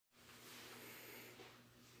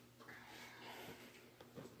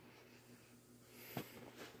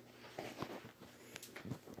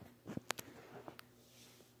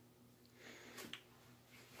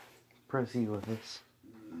press E with this.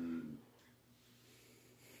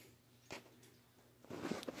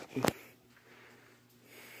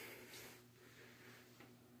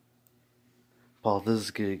 Paul, this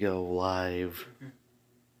is gonna go live.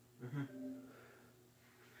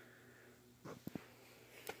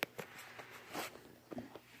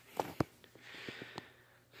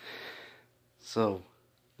 So,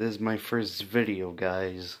 this is my first video,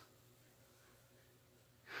 guys.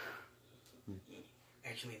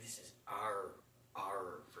 Actually, this is our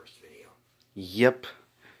first video. Yep.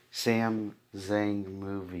 Sam Zang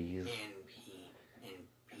Movies. And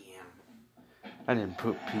PM. I didn't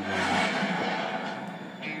put PM.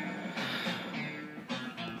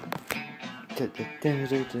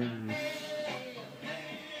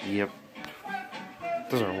 Yep.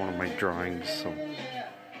 Those are one of my drawings, so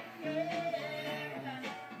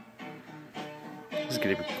this is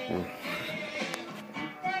gonna be cool.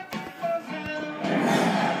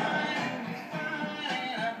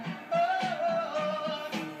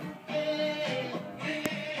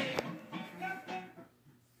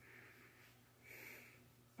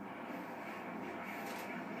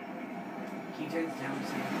 Can you turn this down,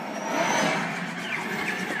 Sam?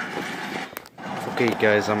 Okay,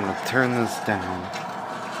 guys, I'm gonna turn this down.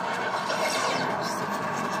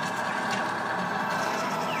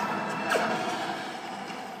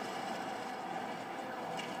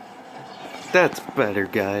 That's better,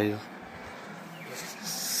 guys.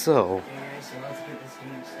 So, Let's get this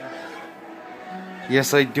game started.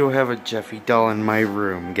 yes, I do have a Jeffy doll in my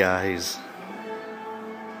room, guys.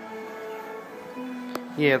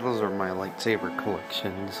 Yeah, those are my lightsaber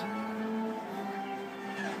collections.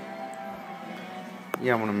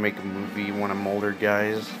 Yeah, I'm gonna make a movie when I'm older,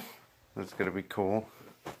 guys. That's gonna be cool.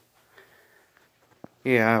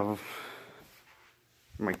 Yeah, I have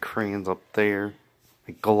my crayons up there,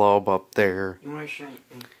 my globe up there. You want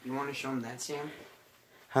to show him that, Sam?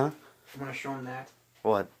 Huh? You want to show him that?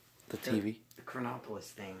 What? The TV? The Chronopolis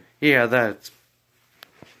thing. Yeah, that's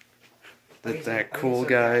Okay, that so- cool, okay, so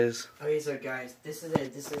guys. Okay, so guys, this is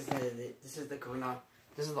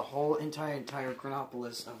the whole entire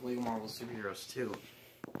Chronopolis of Lego Marvel Superheroes 2.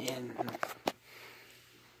 And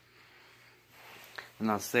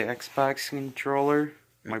that's the Xbox controller,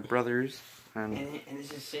 my brother's, and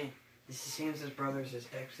this is Sam's brother's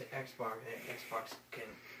Xbox can.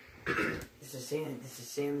 This is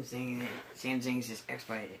Sam Zing's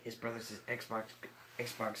Xbox. His brother's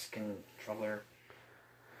Xbox controller.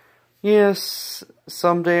 yes,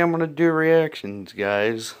 someday I'm gonna do reactions,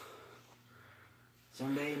 guys.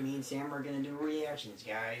 Someday, me and Sam are gonna do reactions,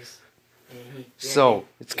 guys. So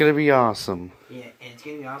it's gonna be awesome. Yeah, and it's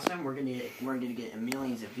gonna be awesome. We're gonna get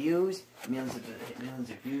millions of views, millions of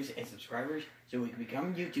views and subscribers, so we can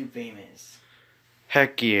become YouTube famous.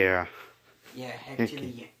 Heck yeah! Yeah, heck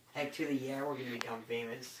to the yeah, we're gonna become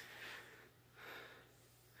famous.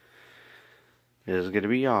 It is gonna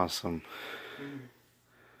be awesome.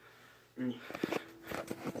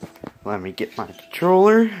 Let me get my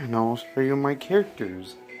controller, and I'll show you my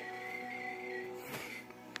characters.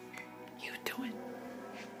 You do it.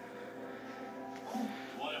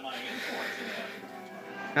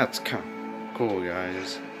 That's kind of cool,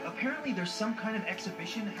 guys. Apparently there's some kind of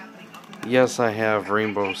exhibition happening up in the Yes, I have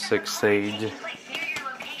Rainbow Six Siege,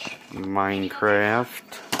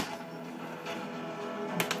 Minecraft,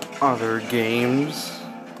 other games,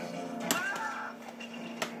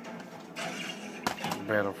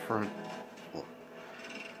 Battlefront,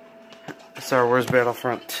 Star Wars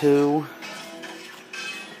Battlefront 2.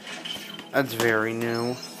 That's very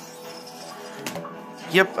new.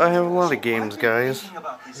 Yep, I have a lot of games, guys.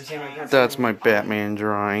 That's my Batman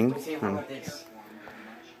drawing.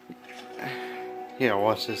 Yeah,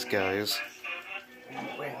 watch this, guys.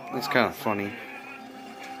 It's kind of funny.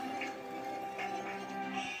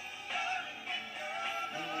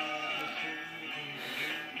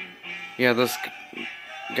 Yeah, this,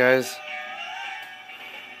 guys.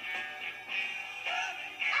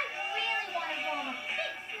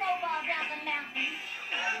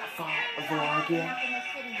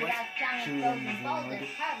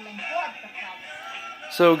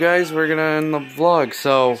 So guys, we're gonna end the vlog.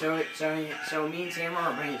 So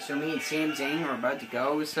me and Sam Zang are about to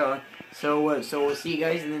go. So we'll see you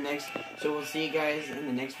guys in the next. So we'll see you guys in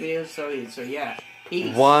the next video. So yeah,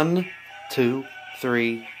 peace. 1, 2,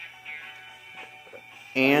 3,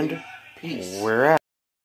 and peace. we're out.